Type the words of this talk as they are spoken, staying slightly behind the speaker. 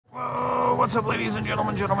what's up, ladies and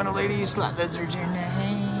gentlemen and ladies? Slot Lizards in the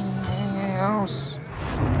house.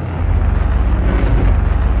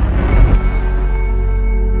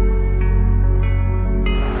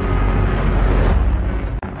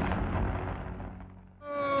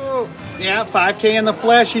 Yeah, 5K in the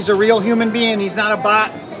flesh. He's a real human being. He's not a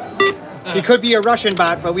bot. He could be a Russian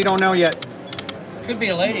bot, but we don't know yet. Could be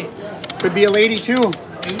a lady. Could be a lady too.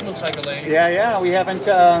 Dude looks like a lady. Yeah. We haven't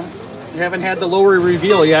had the lower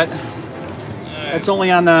reveal yet. It's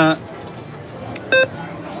only on the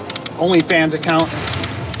OnlyFans account.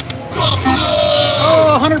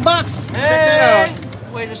 Oh, $100 bucks. Hey, check that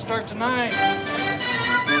out. Way to start tonight.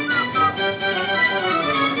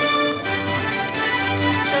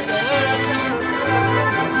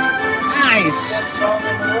 Nice. Best song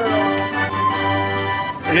in the world.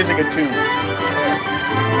 It is a good tune.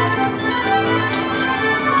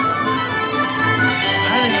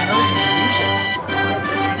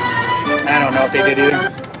 I don't know if they did either.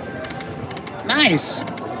 Nice.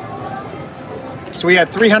 So we had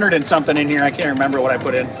 300 and something in here. I can't remember what I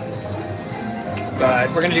put in. But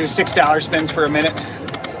we're going to do $6 spins for a minute.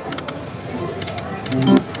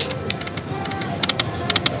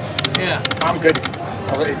 Yeah. I'm good.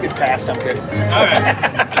 I'll let it get past. I'm good. All right.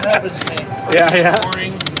 That happens to me. Yeah.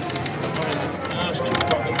 Boring. No, it's too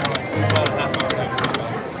fucking boring. About a half hour later.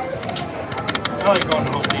 I like going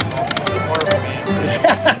to Home Depot. It's more of a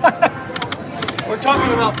man. We're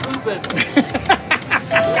talking about pooping.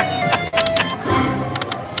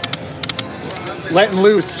 Letting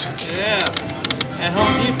loose. Yeah. At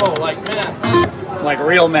Home Depot, like men. Like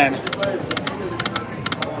real men.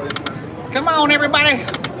 Come on, everybody.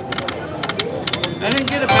 I didn't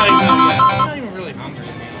get a patty melt yet. I'm not even really hungry.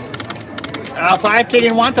 5K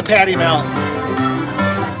didn't want the patty melt.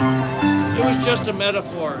 It was just a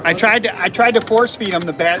metaphor. I tried to force feed him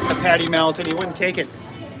the patty melt, and he wouldn't take it.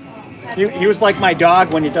 He was like my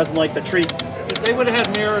dog when he doesn't like the treat. If they would have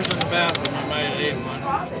had mirrors in the bathroom, I might have ate one.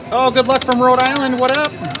 Oh, good luck from Rhode Island. What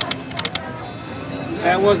up?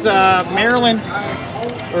 That was Marilyn,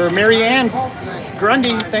 or Marianne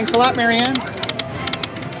Grundy. Thanks a lot, Marianne.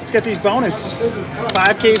 Let's get these bonus.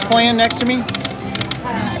 5K's playing next to me.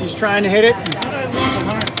 He's trying to hit it. How did I lose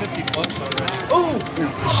 150 bucks already? Oh!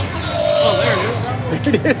 Oh, there it is.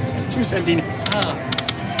 There it is. It's 2 centimeters.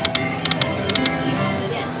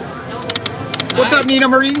 What's up, Nina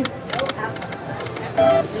Marie?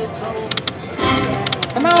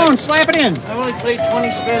 Come on, slap it in. I only played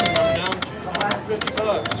 20 spins and I'm down to 150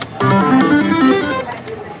 bucks.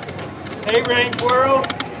 Hey, Range World.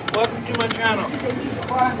 Welcome to my channel.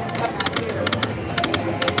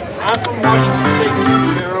 I'm from Washington State,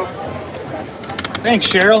 Cheryl. Thanks,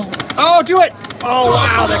 Cheryl. Oh, do it. Oh,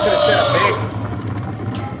 wow, that could have set up big.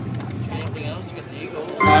 Anything else? You got the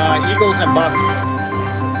Eagles. Eagles and Buff.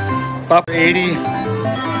 Buff 80.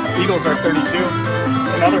 Eagles are 32.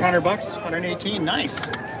 Another $100 bucks, 118. Nice.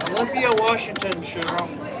 Olympia, Washington, Cheryl.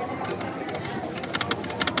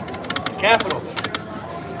 Capital.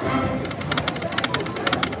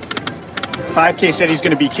 5K said he's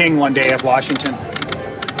going to be king one day of Washington.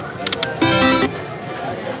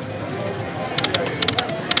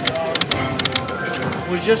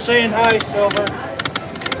 Was just saying hi, Silver.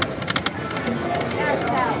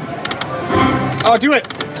 Oh, do it.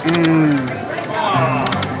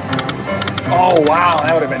 Oh, wow,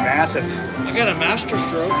 that would have been massive. I got a master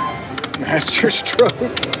stroke. Master stroke.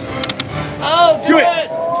 Oh, Do it.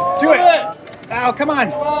 Do it. Oh, come on.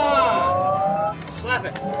 Come on. Slap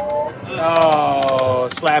it. Oh,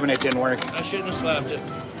 slapping it didn't work. I shouldn't have slapped it.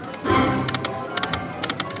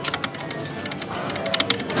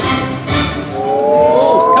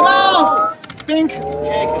 Oh, come on. Bink. Jay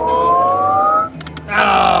can do it.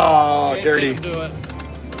 Oh, Jay dirty. can do it.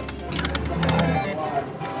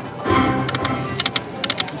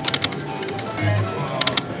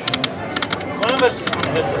 One of us is going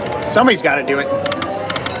to hit this. Somebody's got to do it.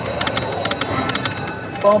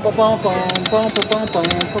 Bum, bum, bum, bum, bum, bum, bum, bum,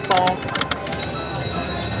 bum.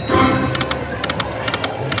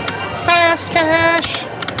 Fast cash.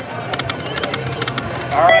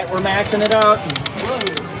 All right, we're maxing it out.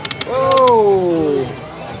 Whoa.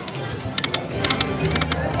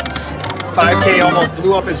 5K almost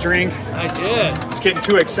blew up his drink. I did. He's getting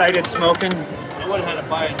too excited smoking. I would have had to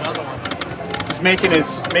buy another one. He's making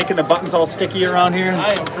the buttons all sticky around here.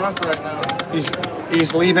 I am drunk right now.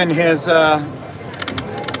 He's leaving his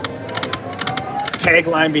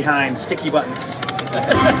tagline behind, sticky buttons.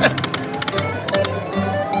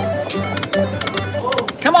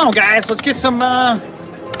 Come on, guys, let's get some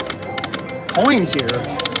coins here.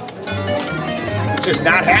 It's just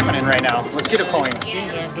not happening right now. Let's get a coin.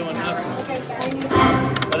 Machines aren't doing nothing.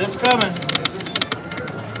 But it's coming.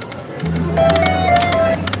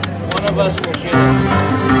 One of us will get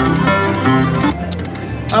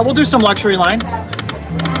it. We'll do some luxury line.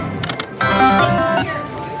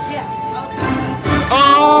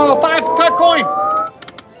 Oh, five coin.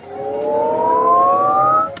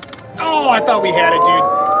 Oh, I thought we had it, dude.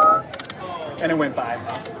 And it went by.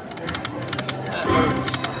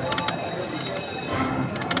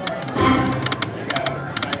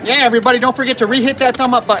 Yeah, everybody, don't forget to re-hit that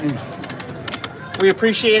thumb up button. We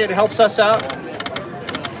appreciate it. It helps us out.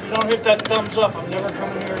 If you don't hit that thumbs up, I'm never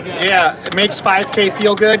coming here again. Yeah, it makes 5K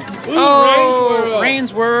feel good. Ooh, Oh,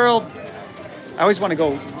 Rain's World. I always want to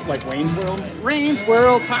go like Wayne's World. Rain's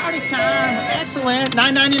World, party time. Excellent.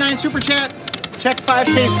 $9.99 super chat. Check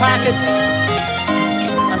 5K's pockets.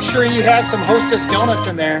 I'm sure he has some Hostess donuts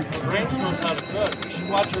in there. Range knows how to cook. You should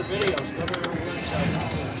watch her videos. Go to her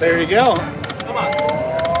website. There you go. Come on.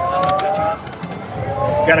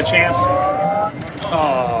 Got a chance.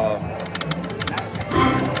 Oh.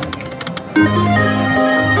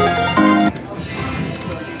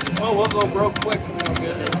 Well, we'll go broke quick and we'll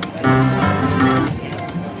get it.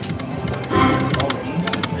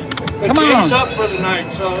 Come Jake's on. up for the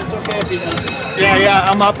night, so it's okay if he doesn't. Yeah,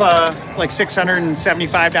 I'm up like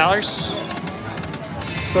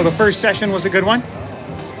 $675. So the first session was a good one.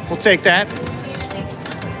 We'll take that.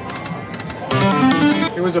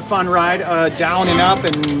 It was a fun ride, down and up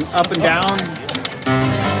and down.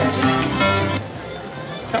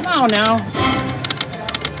 Come on now.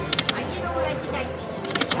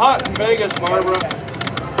 It's hot in Vegas, Barbara.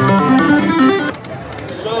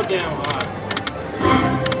 So damn hot.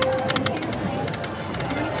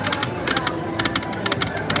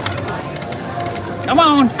 Come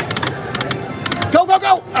on. Go, go,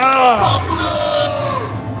 go. Oh.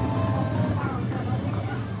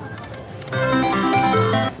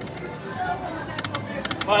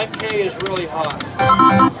 5K is really hot.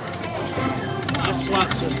 Nice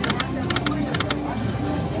slot system.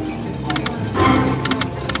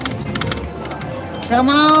 Come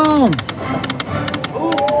on.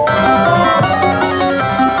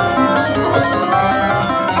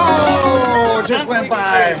 Oh, just went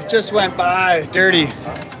by. Just went by. Dirty.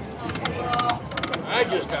 I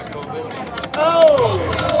just got COVID. Oh!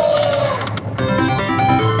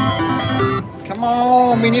 Come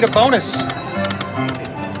on. We need a bonus. Is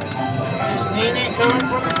Nene coming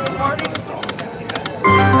from the pool party?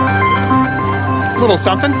 A little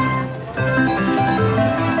something.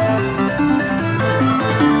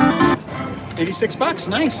 86 bucks,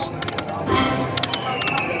 nice.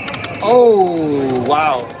 Oh,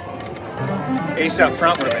 wow. Ace up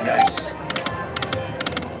front would have been nice.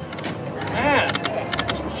 Man,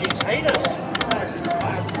 these machines hate us.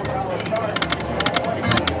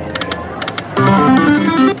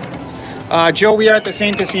 Joe, we are at the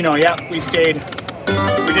same casino. Yeah, we stayed.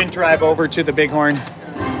 We didn't drive over to the Bighorn.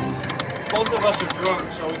 Both of us are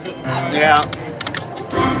drunk, so we couldn't drive. Yeah.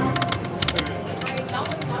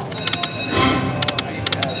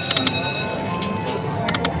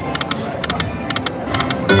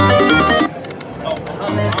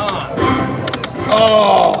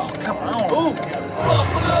 Oh, come on. Ooh,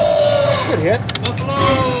 That's a good hit.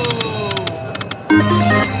 Buffalo!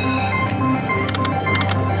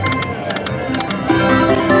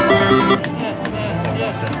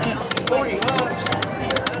 40 bucks.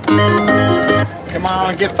 Come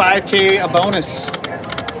on, get 5K a bonus. You want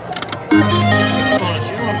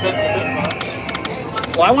to bet the big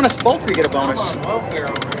bucks. Well, I want us both to get a bonus. Come on, welfare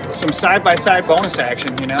over here. Some side-by-side bonus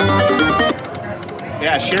action, you know?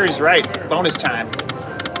 Yeah, Sherry's right. Bonus time.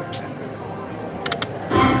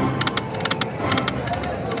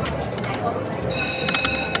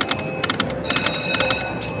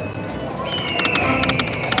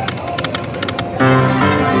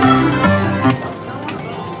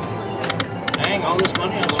 Dang, all this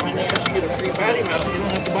money I'm spending, I should get a free patty melt. You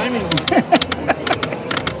don't have to buy me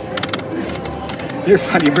one. You're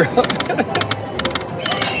funny, bro.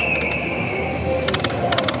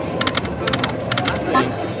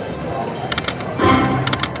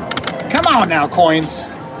 Come on now, coins.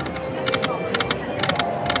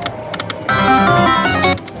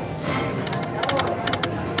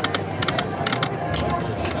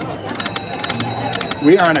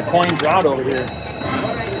 We are on a coin drought over here.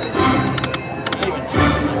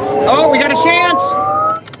 Oh, we got a chance!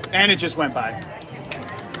 And it just went by.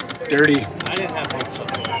 Dirty. I didn't have hopes of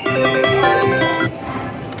it.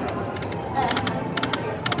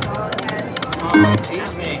 Oh,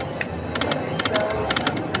 tease me.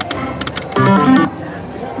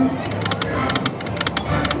 You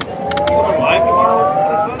going live tomorrow?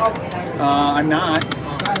 I'm not.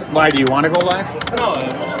 Why, do you want to go live? No,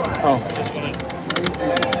 Oh. just gonna.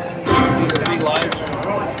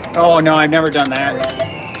 Oh no, I've never done that.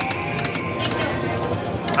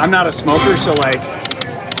 I'm not a smoker, so like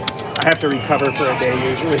I have to recover for a day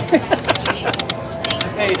usually.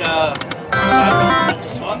 I paid that's a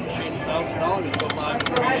slot machine $1,000 to go live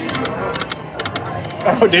 4 days in a row.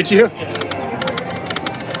 Oh, did you?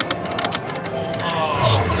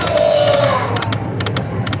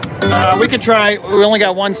 We could try. We only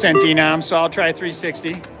got 1 cent denom, so I'll try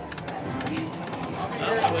 360.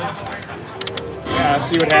 Yeah,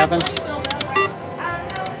 see what happens.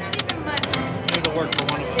 It'll work for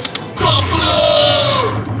one of us.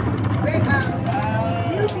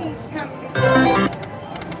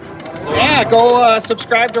 Yeah, go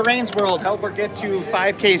subscribe to Rain's World. Help her get to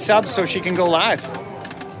 5K subs so she can go live.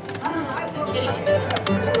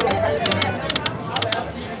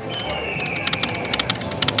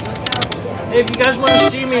 Hey, if you guys want to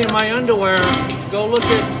see me in my underwear, go look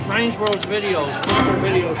at Range World's videos. One of her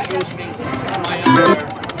videos shows me in my underwear.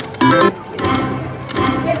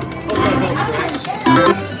 Hope that helps, guys.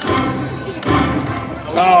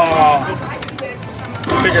 Oh,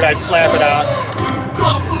 figured I'd slap it out.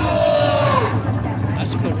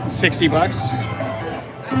 That's good. $60.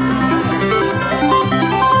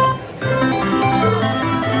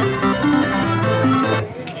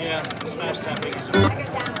 Yeah, it's fast tapping.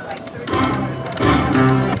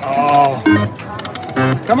 Oh,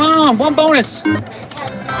 come on, 1 bonus. All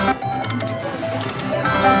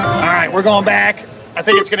right, we're going back. I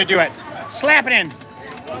think it's gonna do it. Slap it in.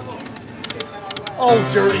 Oh,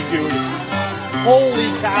 dirty dude. Holy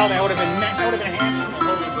cow, that would have been a hand.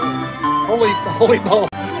 Holy bull.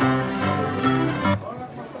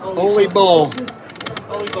 Holy bull.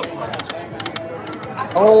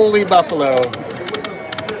 Holy buffalo.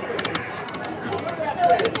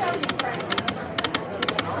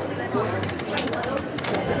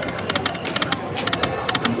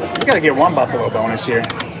 We gotta get 1 buffalo bonus here.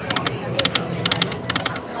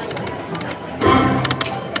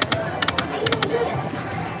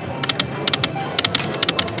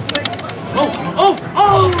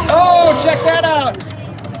 Oh, check that out.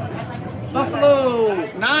 Buffalo!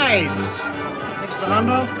 Nice. What's the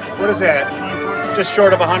Honda? What is that? Just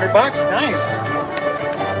short of $100. Nice.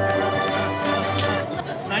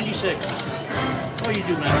 96. Oh, you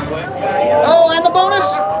do matter, boy. Oh, and the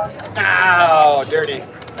bonus? Oh, dirty.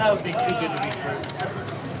 That would be too good to be true.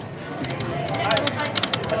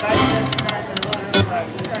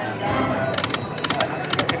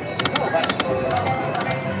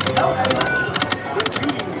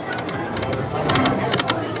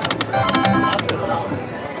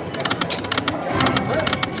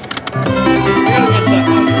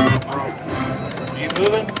 Are you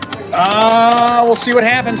moving? We'll see what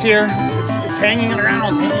happens here. It's hanging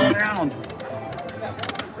around.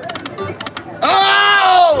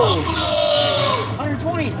 Oh!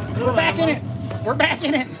 120. We're back in it.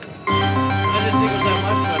 I didn't think it was that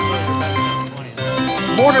much, so I saw you back at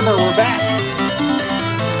 720. Mortimer, we're back.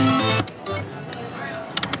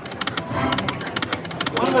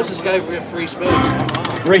 One of us has got to get free spins.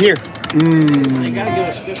 Right here. They got to give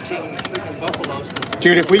us 15 freaking buffaloes.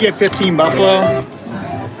 Dude, if we get 15 buffalo,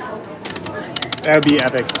 that would be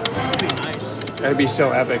epic. That'd be nice. That would be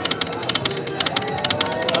so epic.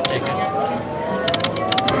 I'll take it.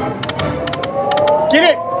 Get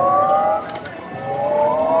it!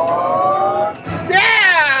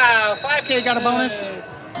 Yeah! 5K got a bonus.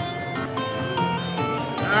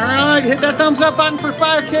 All right, hit that thumbs up button for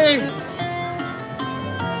 5K.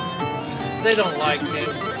 They don't like me.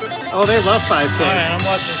 Oh, they love 5K. All right, I'm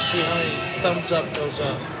watching to see how many thumbs up goes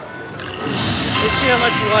up. Let's see how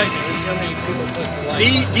much you like me. Let's see how many people click the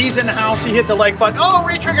like. D's in the house. He hit the like button. Oh,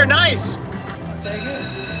 retrigger, nice. Very good.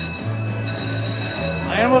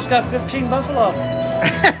 I almost got 15 buffalo.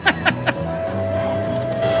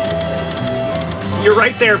 You're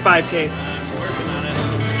right there, 5K. I'm working on it.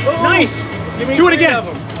 Oh, Nice. give me Do it 3 again. of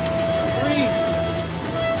them. 3.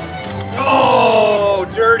 Oh,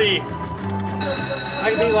 dirty.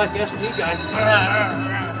 I can be like SD guy.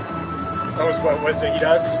 That was what was it he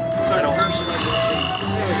does? Start person I can see.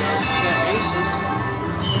 There we go. Got aces.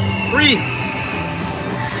 3.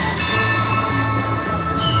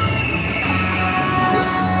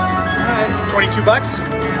 All right. $22.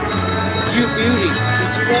 You beauty. Did you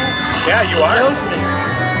see that? Yeah, you are. Opening.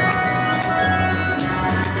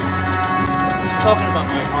 He's talking about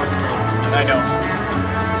my heart. I know.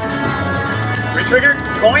 Retrigger,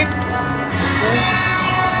 coin.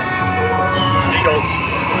 Eagles.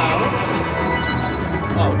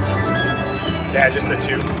 Oh, just Yeah, just the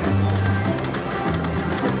 2.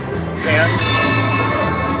 10s.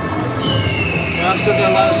 I still got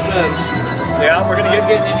a lot of spins. Yeah, we're I'm gonna not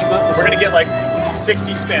get getting any buffalo. we're gonna get like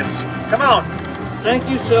 60 spins. Come on. Thank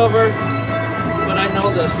you, Silver. But I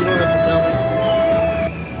know this. You don't have to tell me.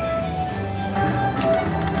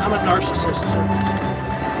 I'm a narcissist, sir.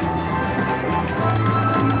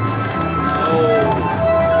 Oh.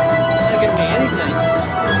 It's not giving me anything.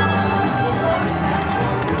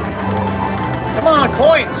 Come on,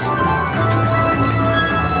 coins.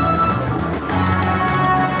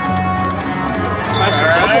 I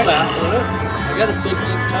should double that, would it? I got a big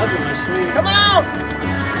deep tub in my sleeve. Come on.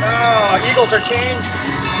 Oh, Eagles are changed.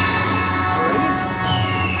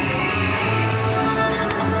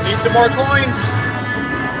 Need some more coins.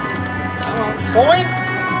 Come on. Coin?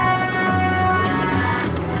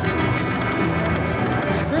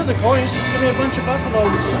 Screw the coins. Just give me a bunch of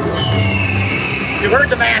buffaloes. You heard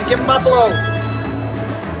the man. Give him Buffalo.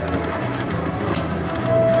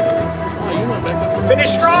 Oh, you went back up. Finish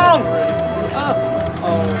strong.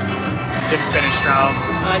 Oh. Didn't finish strong.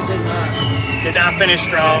 I did not. Did not finish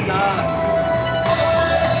strong.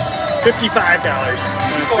 $55.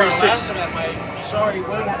 $360. Sorry,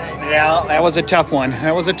 wait. Yeah, that was a tough one.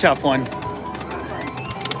 That was a tough one.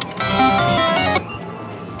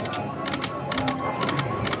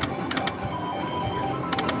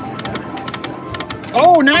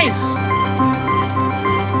 Oh, nice.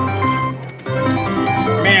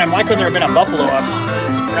 Man, why couldn't there have been a buffalo up?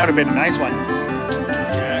 That would have been a nice one.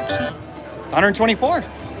 Jackson. 124.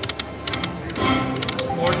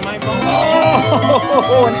 More than my bone.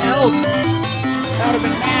 Oh, an elk. That would have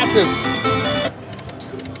been massive.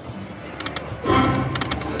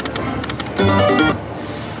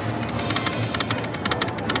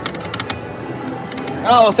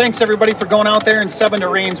 Oh, thanks everybody for going out there and subbing to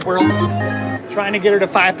Rain's World. Trying to get her to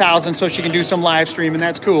 5,000 so she can do some live stream, and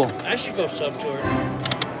that's cool. I should go sub to her.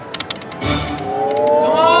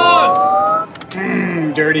 Come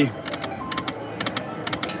on! Dirty.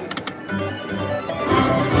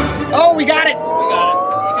 Oh, we got it! We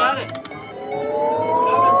got it.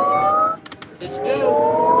 It's due.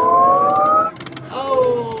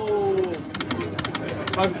 Oh!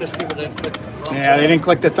 Probably because people didn't click. Yeah, they didn't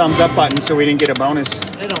click the thumbs up button, so we didn't get a bonus.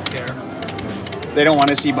 They don't care. They don't want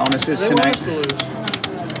to see bonuses They tonight. want us to lose.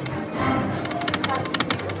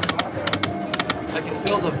 I can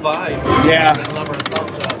feel the vibe. Yeah. Number of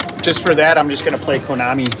thumbs up. Just for that, I'm just going to play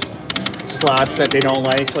Konami slots that they don't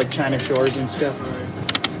like China Shores and stuff.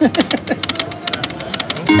 I'm just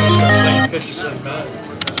gonna start playing 50 cent bet.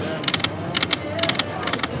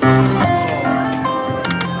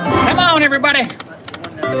 Come on, everybody.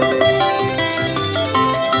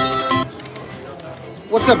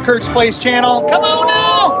 What's up, Kurt's Place channel? Come on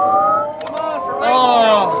now! Come on, for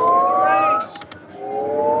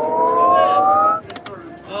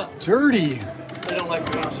Oh, dirty. They don't like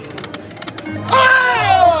rings either.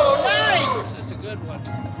 Oh, nice! That's a good one.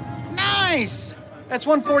 Nice! That's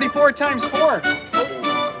 144 times 4.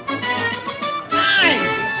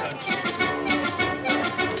 Nice!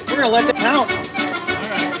 We're gonna let that count.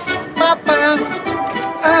 Papa!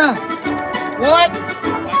 What?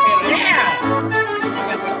 Yeah!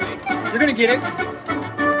 You're gonna get it.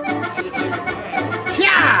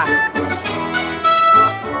 Yeah!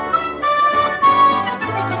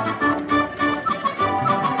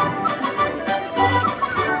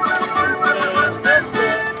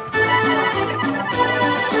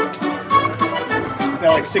 Is that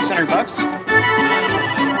like 600 bucks? I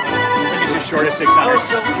think it's just short of 600. I was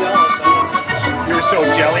so jealous. You were so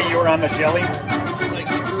jelly, you were on the jelly? Like,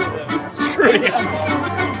 screw them. Screw you.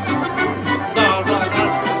 No, not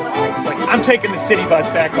It's like, I'm taking the city bus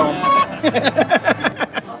back home.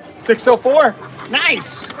 604.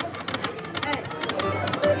 Nice.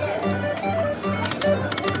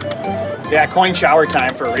 Yeah, coin shower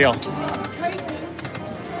time for real.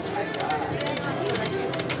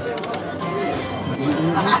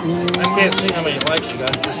 I can't see how many likes you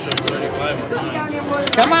got. It just shows 35 on mine.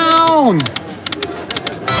 Come on.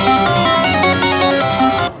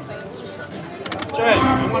 That's right.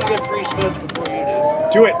 I want to get free spins before you do.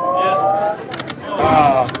 Do it.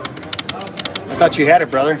 Yeah. I thought you had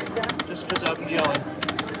it, brother. Just because I'm gelling.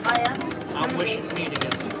 I'm wishing me to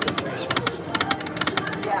get the free spins.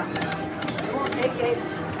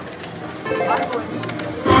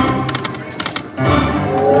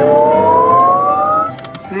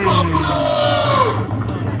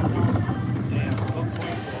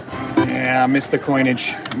 Yeah, I missed the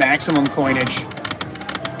coinage. Maximum coinage.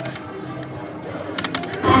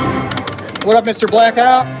 What up, Mr.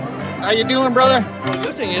 Blackout? How you doing, brother? The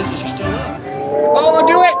good thing is you're still up. Oh,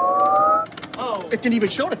 do it! Oh. It didn't even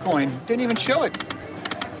show the coin. Didn't even show it.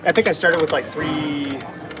 I think I started with like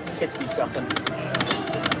 360 something.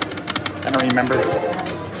 I don't remember.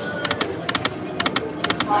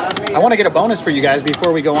 I want to get a bonus for you guys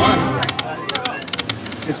before we go on.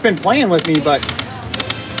 It's been playing with me, but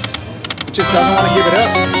it just doesn't want to give it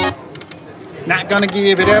up. Not gonna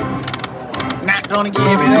give it up. Not gonna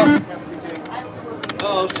give it up.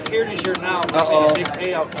 Oh, security's here now. Uh-oh. Big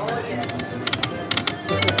payout.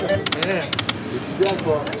 Yeah.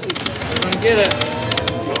 Gonna get it.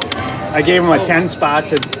 I gave him a 10 spot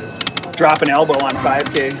to drop an elbow on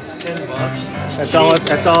 5K. $10.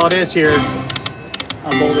 That's all it is here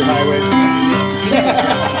on Boulder Highway.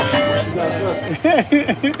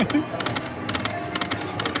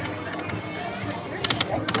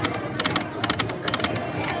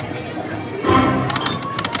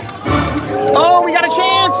 Oh, we got a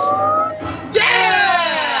chance!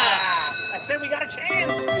 Yeah! I said we got a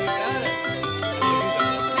chance.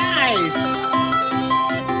 Nice.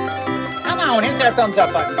 Come on, hit that thumbs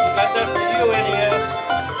up button. Got that for you, NES.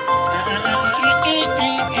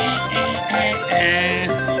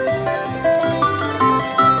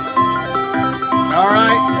 All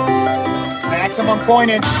right. Maximum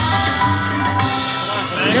coinage.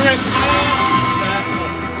 Let's do it.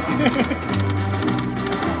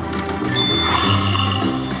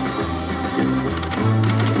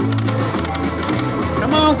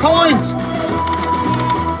 Come on, coins.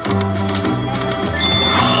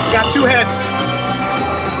 Got 2 heads.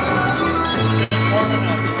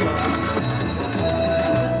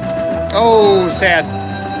 Oh, sad.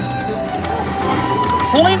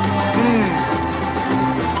 Point?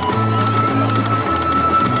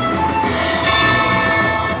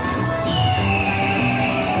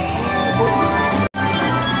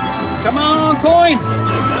 Come on, coin.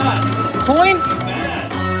 Coin?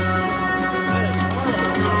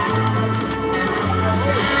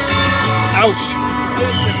 Ouch.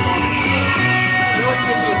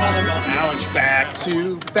 Ouch. Back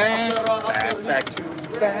to back. Back to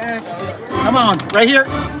back. Come on, right here.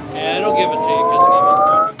 Yeah, it'll give it to you because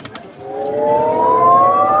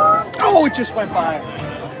Oh, it just went by.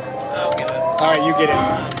 I'll get it. All right, you get it.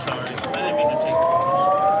 I'm sorry. I didn't mean to take it.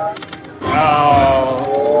 Oh.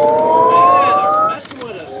 Yeah, they're messing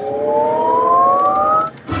with us.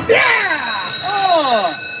 Yeah!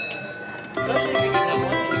 Oh! Especially if you get that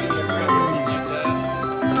one, you get your grip or something like that.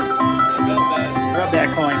 That felt bad. Rub that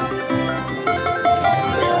coin.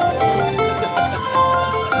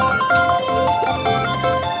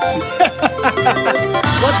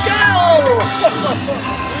 Let's go!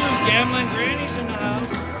 Gambling Granny's in the house.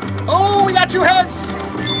 Oh, we got 2 heads.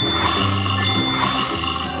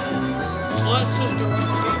 Slut sister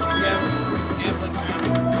feature gambling Granny.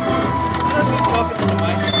 How do we talking to the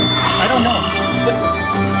mic? I don't know.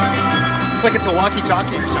 It's like it's a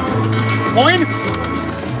walkie-talkie or something. Coin?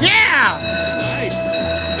 Yeah! Nice.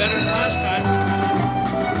 Better than last time.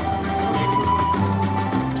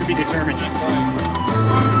 To be determined.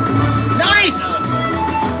 Nice!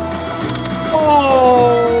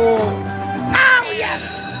 Oh! Oh,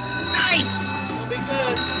 yes! Nice! It'll be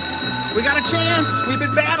good. We got a chance. We've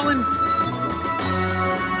been battling.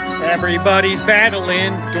 Everybody's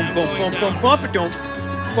battling. Dum bum bum bum bum dum.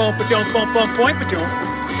 Bum ba dum bum bum point ba dum. Oh,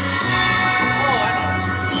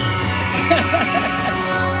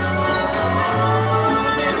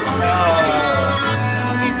 I know.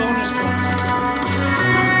 I'll be bonus choices.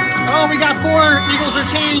 Oh, we got 4. Eagles are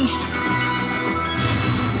changed.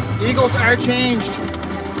 Eagles are changed.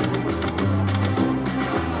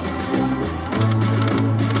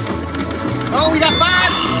 Oh, we got 5.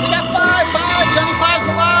 We got 5. 5. Johnny 5's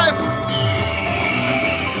alive.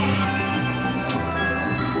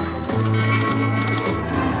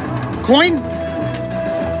 Coin? Oh,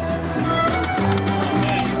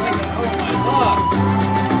 man, you take all my luck.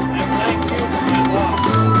 I thank you for my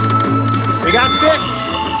loss. We got 6.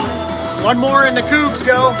 1 more and the Cougs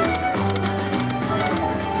go.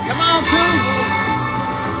 Come on, Cougs.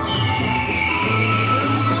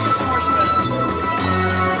 Just some more spins.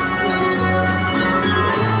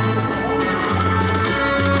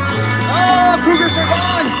 Oh, Cougars are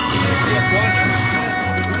gone.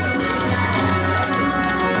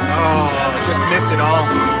 Oh, just missed it all.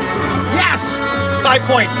 Yes! 5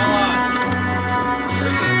 point.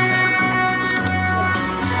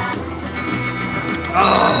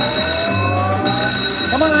 Oh.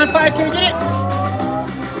 Come on, 5K, get it.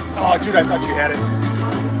 Oh, dude, I thought you had it.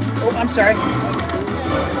 Oh, I'm sorry.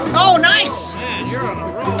 Oh, nice. Man, you're on a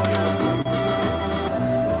roll.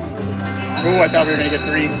 Oh, I thought we were going to get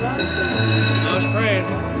 3. I was praying.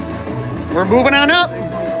 We're moving on up.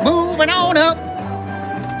 Moving on up.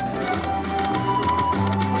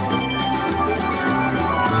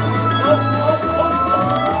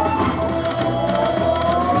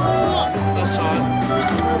 That's on.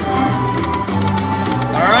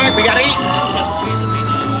 All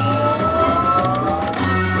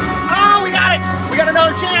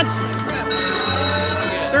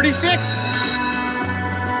 36.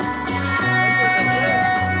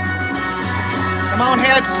 Come on,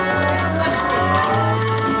 heads.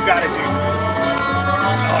 You got it, dude.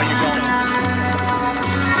 Oh, you don't.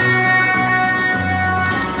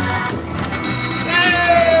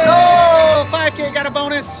 Oh, 5K got a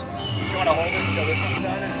bonus. You want to hold it until this one's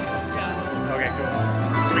done? Yeah. Okay, cool.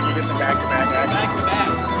 So we can get some back-to-back action. Back-to-back.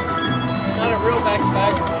 Not a real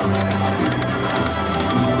back-to-back.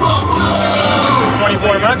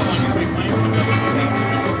 24 bucks.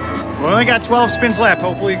 We only got 12 spins left.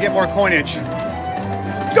 Hopefully you get more coinage.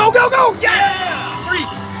 Go, go, go! Yes! Yeah! 3.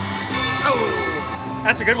 Oh,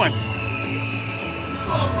 that's a good one.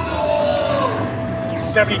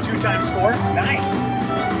 72 times 4. Nice.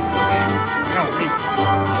 No, me.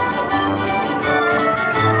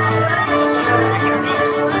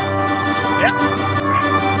 Yep.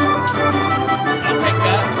 I'll take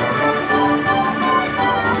that.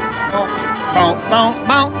 Boom, boom,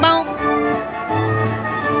 boom, boom.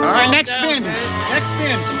 All right, next spin. Next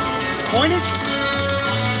spin. Coinage.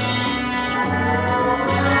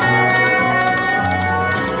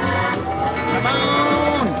 Come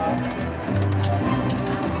on.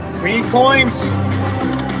 We need coins.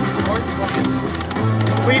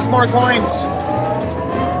 Please, more coins.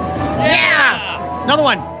 Yeah! Another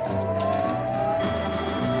one.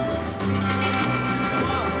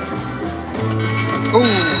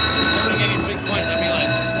 Ooh.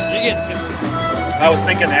 I was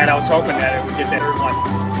thinking that. I was hoping that it would get that one.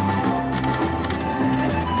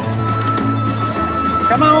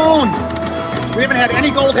 Come on! We haven't had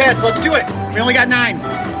any gold heads. Let's do it. We only got 9.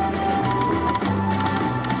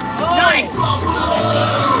 Nice!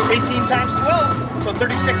 18 times 12, so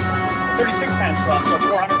 36. 36 times 12, so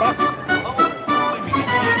 400 bucks.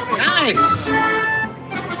 Nice!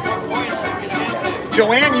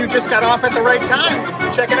 Joanne, you just got off at the right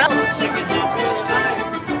time. Check it out.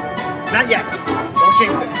 Not yet. Don't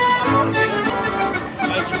jinx it.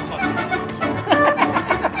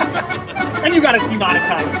 And you got us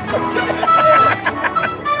demonetized. Let's do it.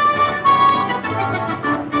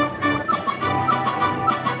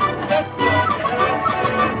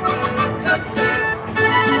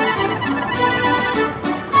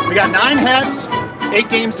 We got 9 heads, 8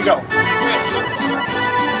 games to go.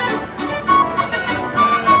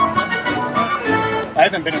 I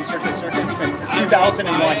haven't been in Circus since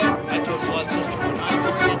 2001.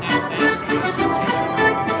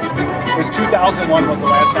 It was 2001 was the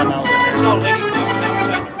last time I was in there.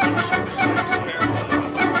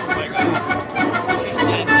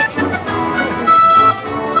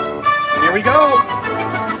 Here we go.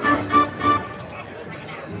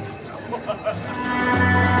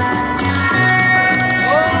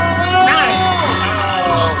 Nice.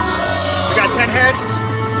 We got 10 heads.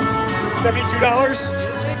 $72.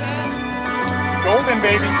 Golden,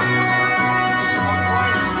 baby.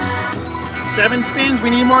 7 spins. We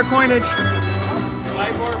need more coinage.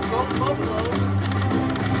 5 more buffaloes.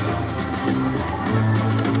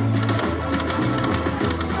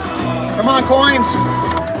 Come on, coins.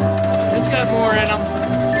 It's got more in them.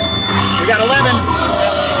 We got 11.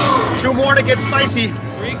 2 more to get spicy.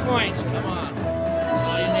 3 coins. Come on. That's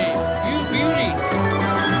all you need. You beauty.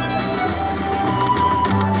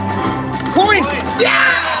 Coin!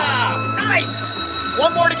 Yeah! Nice!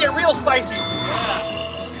 1 more to get real spicy. Yeah.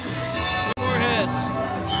 2 more heads.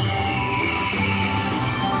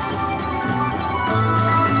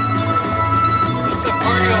 It's a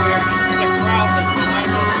party over here. Just see the crowd that's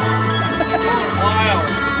behind us. Wild.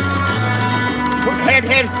 Head,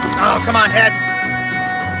 head. Oh, come on, head.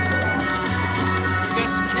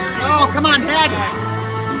 Oh, come on, head.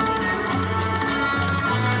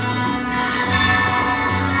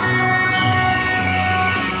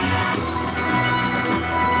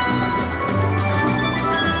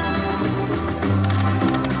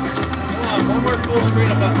 One more full screen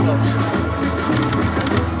of buffaloes.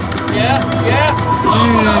 Yeah, yeah.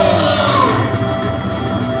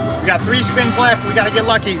 We got 3 spins left. We got to get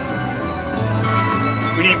lucky.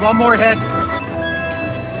 We need 1 more head.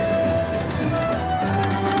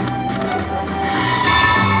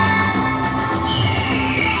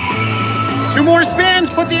 Two more spins.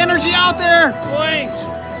 Put the energy out there. Coins.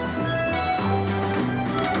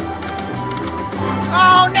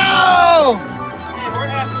 Oh, no. We're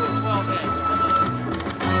halfway with 12 heads.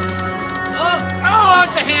 Oh,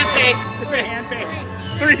 it's a hand pay. It's a hand pay.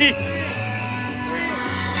 3.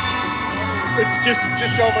 It's just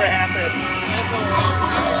over a half pay. That's all right.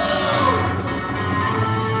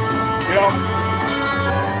 You know.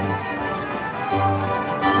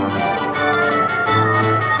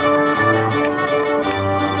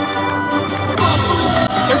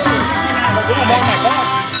 $13.69. A little more than I thought.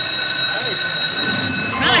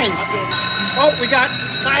 Oh, we got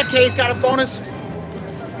 5K's got a bonus.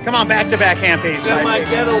 Come on, back-to-back hand pays. Got my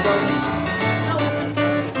ghetto bonus.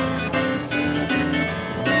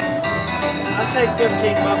 I'll take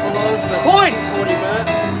 15 buffaloes, but Point! 40 back.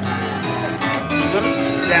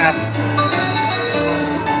 Yeah.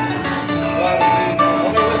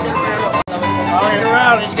 Look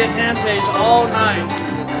around, he's getting hand pays all night.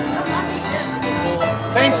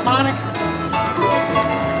 Thanks, Monica.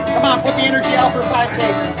 Come on, put the energy out for 5K.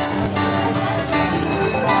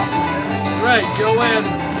 That's right, Joanne.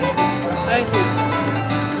 Thank you.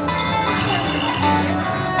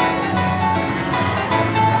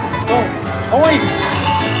 Oh, point!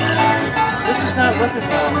 This is not looking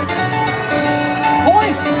well.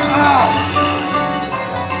 Point! Oh.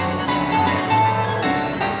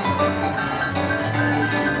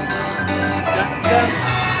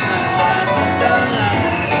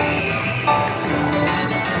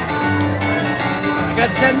 I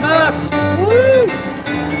got 10 bucks. Woo!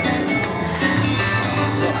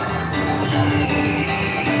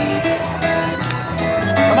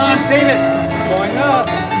 Come on, save it. Going up.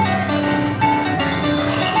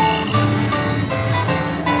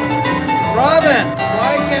 Robin,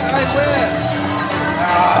 why can't I win?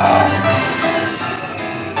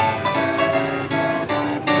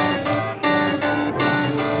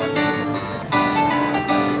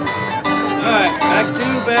 Alright, back to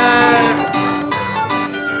back.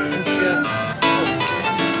 And shit.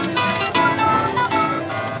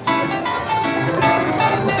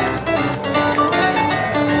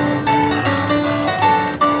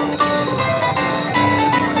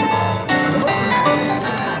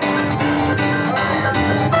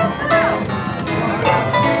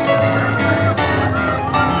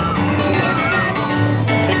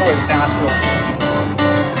 Tickle his nostrils.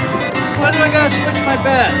 Why do I gotta switch my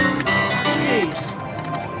bet? Jeez.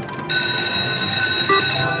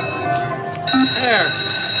 There.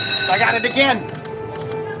 I got it again.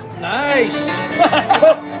 Nice.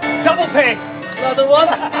 Double pay. Another one?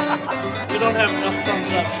 We don't have enough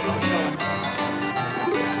thumbs up, so don't show it.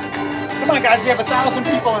 Come on, guys. We have 1,000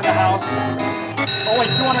 people in the house. Only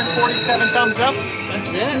 247 thumbs up. That's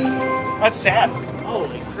it? That's sad.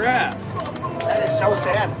 Holy crap. That is so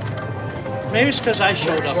sad. Maybe it's because I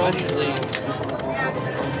showed up. I should leave.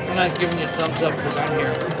 I'm not giving you a thumbs up because I'm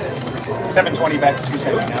here. 720 back to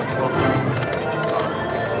 270 now.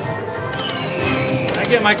 Can I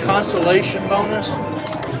get my consolation bonus?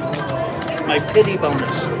 My pity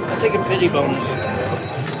bonus. I'm taking pity bonus.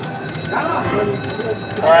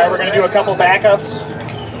 All right, we're gonna do a couple backups.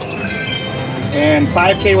 And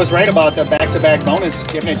 5K was right about the back-to-back bonus,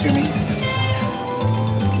 giving it to me.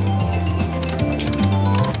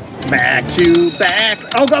 Back to back.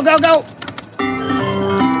 Oh, go, go, go!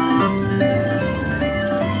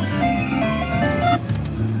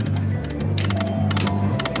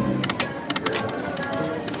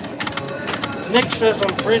 Nick says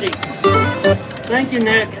I'm pretty. Thank you,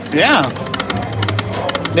 Nick. Yeah.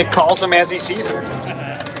 Nick calls him as he sees him.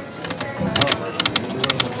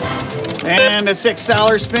 And a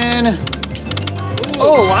 $6 spin.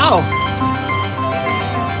 Oh, wow.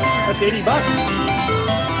 That's 80 bucks.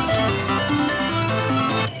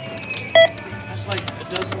 That's like a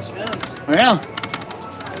dozen spins. Yeah.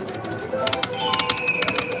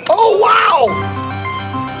 Oh, wow!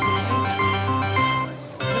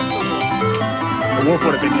 The wolf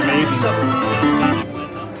would have been amazing.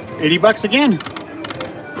 80 bucks again.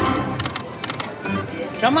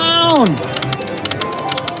 Come on!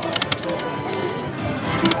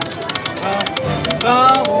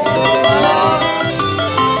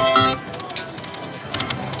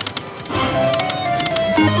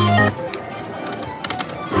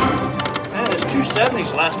 Man, this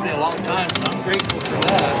 270's last me a long time, so I'm grateful for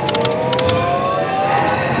that.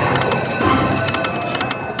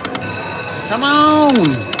 Come on!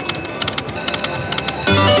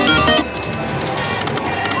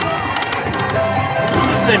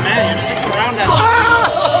 Let's say, man, you're sticking around that.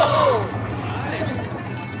 Nice.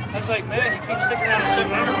 I was like, man, you keep sticking around the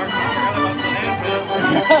 700 mark. I forgot about the handbill.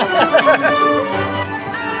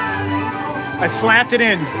 I slapped it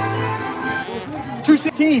in.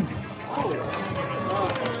 216.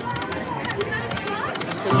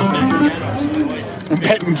 That's because I'm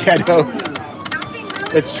betting Betting ghetto.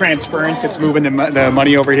 It's transference. It's moving the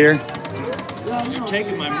money over here. You're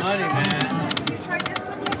taking my money, man.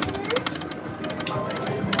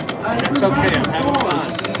 It's okay. I'm having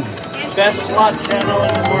fun. Best slot channel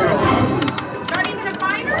in the world. Not even a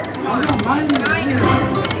minor? Minor.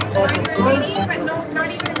 But no, not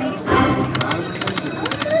even a major.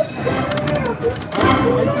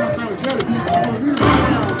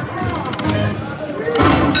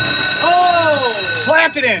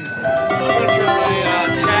 slapped it in. I'll put your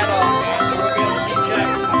chat off, man, so we'll be able to see Jack.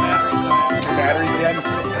 My battery's Battery's dying. dead. I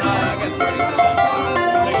got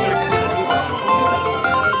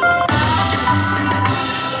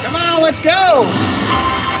 30%. Come on, let's go.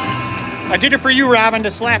 I did it for you, Robin,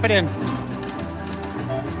 to slap it in.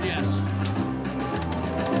 Yes.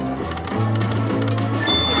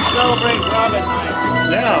 Let's celebrate Robin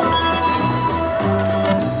night. Yeah.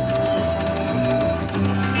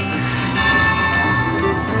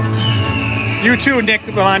 You too, Nick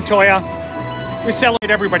Montoya. We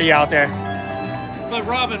celebrate everybody out there. But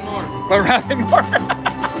Robin more. But Robin more.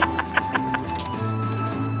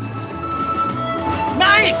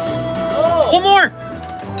 Nice! Oh! One more! I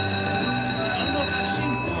don't know if I've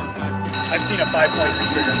seen 4 or 5. I've seen a 5-point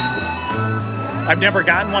trigger. I've never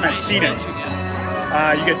gotten one, I've seen it.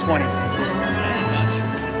 You get 20. You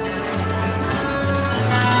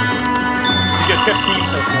get 15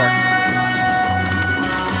 for 4.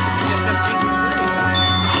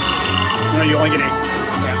 No, you only get 8.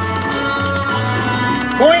 Yeah.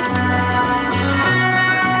 Point!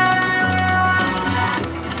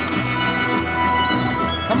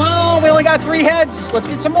 Come on, we only got 3 heads. Let's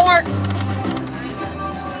get some more.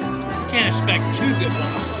 Can't expect 2 good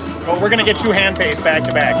ones. Well, we're gonna get 2 hand paste back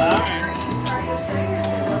to back.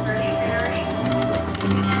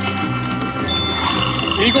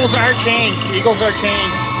 Eagles are changed. Eagles are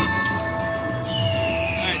changed.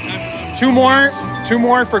 All right, time for some. 2 more. 2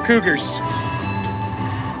 more for Cougars.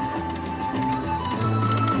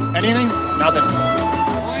 Anything? Nothing.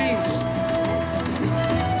 Coins.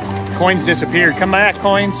 Coins disappeared. Come back,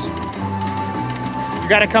 Coins. You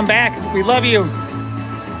gotta come back. We love you.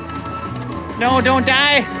 No, don't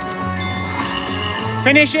die.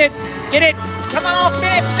 Finish it. Get it. Come on,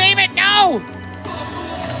 finish. Save it. No.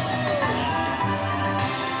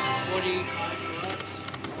 45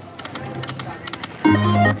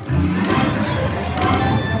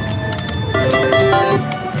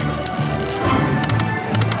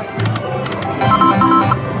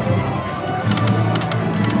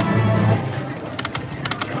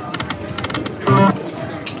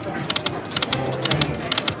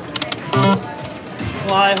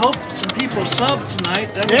 Well, I hope some people sub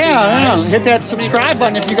tonight. That would be nice. Hit that subscribe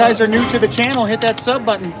button. If you guys are new to the channel, hit that sub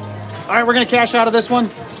button. All right, we're gonna cash out of this one.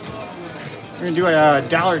 We're gonna do a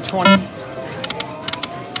 $1.20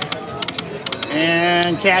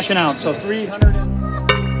 and cashing out. So 300.